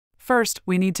First,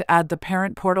 we need to add the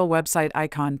Parent Portal website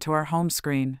icon to our home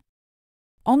screen.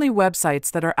 Only websites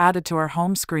that are added to our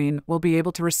home screen will be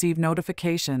able to receive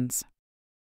notifications.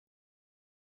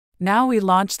 Now we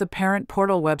launch the Parent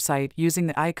Portal website using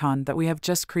the icon that we have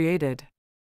just created.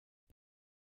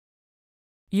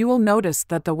 You will notice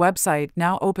that the website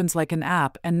now opens like an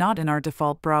app and not in our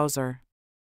default browser.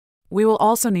 We will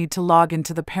also need to log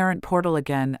into the Parent Portal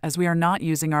again as we are not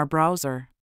using our browser.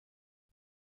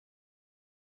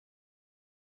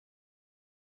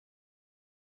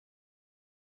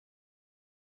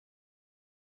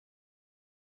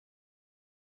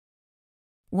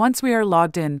 Once we are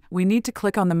logged in, we need to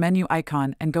click on the menu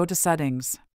icon and go to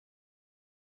Settings.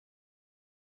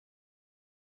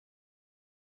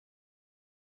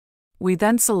 We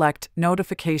then select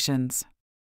Notifications.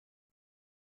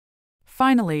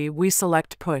 Finally, we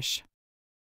select Push.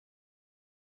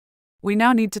 We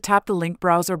now need to tap the Link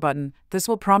Browser button. This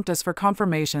will prompt us for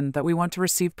confirmation that we want to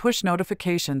receive push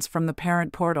notifications from the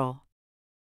Parent Portal.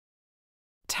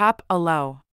 Tap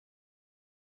Allow.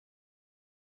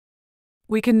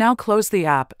 We can now close the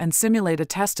app and simulate a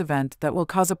test event that will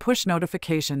cause a push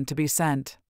notification to be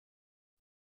sent.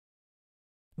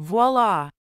 Voila!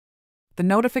 The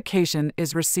notification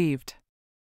is received.